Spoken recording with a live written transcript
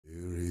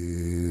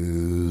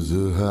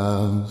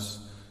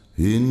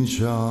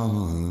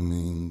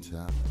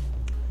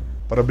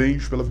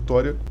Parabéns pela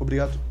vitória.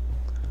 Obrigado.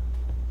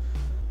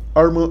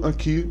 Arman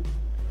aqui.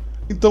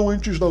 Então,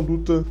 antes da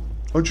luta,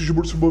 antes de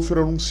Bruce Buffer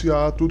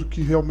anunciar tudo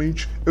que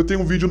realmente... Eu tenho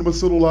um vídeo no meu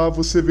celular,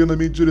 você vê na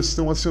minha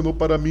direção, acenou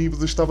para mim,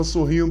 você estava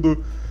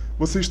sorrindo.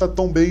 Você está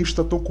tão bem,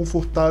 está tão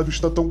confortável,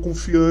 está tão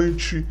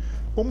confiante.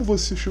 Como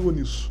você chegou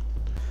nisso?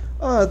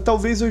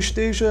 Talvez eu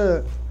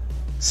esteja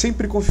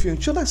sempre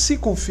confiante. Eu nasci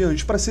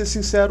confiante, para ser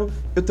sincero,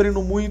 eu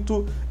treino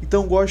muito,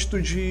 então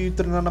gosto de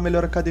treinar na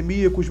melhor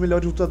academia, com os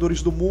melhores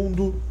lutadores do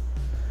mundo.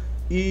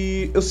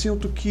 E eu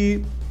sinto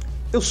que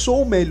eu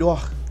sou o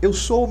melhor,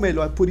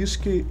 é por isso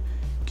que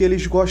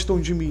eles gostam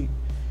de mim.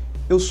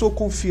 Eu sou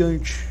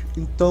confiante,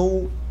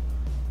 então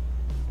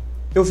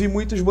eu vi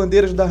muitas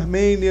bandeiras da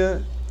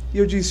Armênia e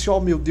eu disse, oh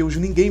meu Deus,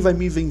 ninguém vai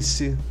me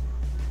vencer.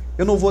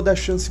 Eu não vou dar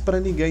chance para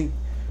ninguém.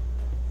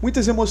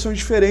 Muitas emoções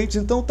diferentes,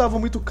 então eu estava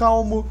muito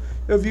calmo,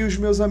 eu vi os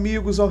meus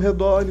amigos ao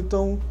redor,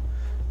 então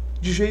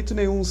de jeito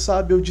nenhum,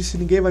 sabe, eu disse,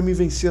 ninguém vai me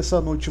vencer essa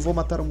noite, eu vou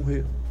matar ou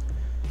morrer.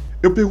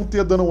 Eu perguntei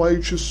a Dana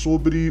White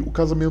sobre o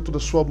casamento da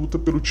sua luta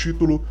pelo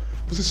título.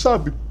 Você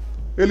sabe,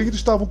 ele ainda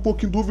estava um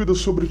pouco em dúvida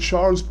sobre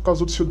Charles por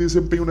causa do seu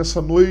desempenho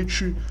nessa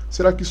noite.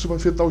 Será que isso vai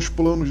afetar os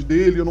planos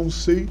dele? Eu não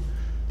sei.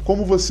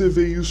 Como você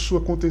vê isso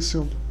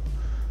acontecendo?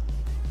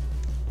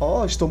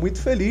 Estou muito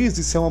feliz,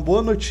 isso é uma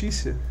boa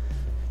notícia.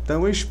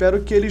 Então eu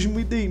espero que eles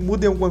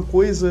mudem alguma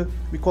coisa,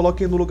 me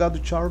coloquem no lugar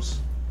do Charles.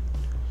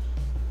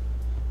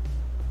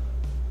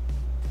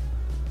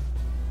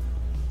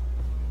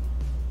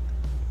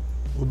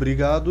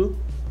 Obrigado.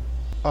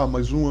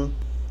 Mais uma.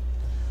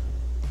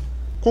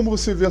 Como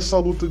você vê essa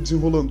luta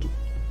desenrolando?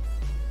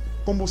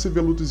 Como você vê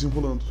a luta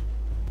desenrolando?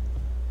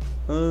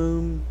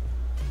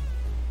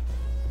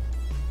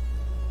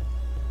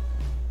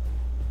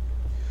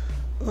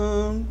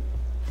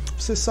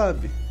 Você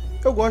sabe,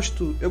 eu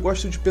gosto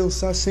de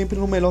pensar sempre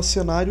no melhor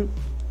cenário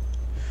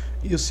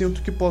e eu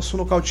sinto que posso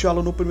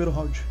nocauteá-lo no primeiro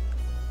round.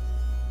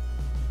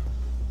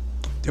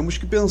 Temos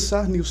que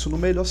pensar nisso, no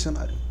melhor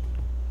cenário.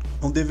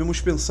 Não devemos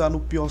pensar no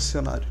pior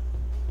cenário.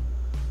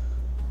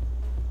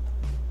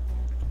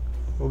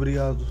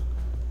 Obrigado.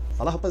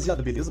 Fala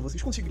rapaziada, beleza?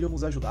 Vocês conseguiriam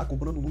nos ajudar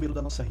comprando o número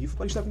da nossa rifa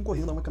para estar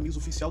concorrendo a uma camisa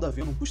oficial da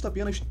Venom? Custa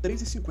apenas R$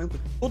 3,50.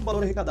 Todo o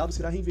valor arrecadado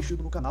será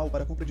reinvestido no canal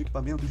para a compra de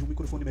equipamentos e um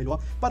microfone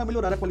melhor para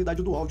melhorar a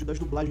qualidade do áudio das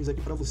dublagens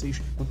aqui para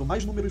vocês. Quanto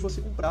mais números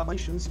você comprar,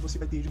 mais chance você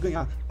vai ter de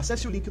ganhar.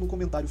 Acesse o link no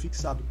comentário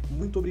fixado.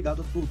 Muito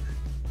obrigado a todos.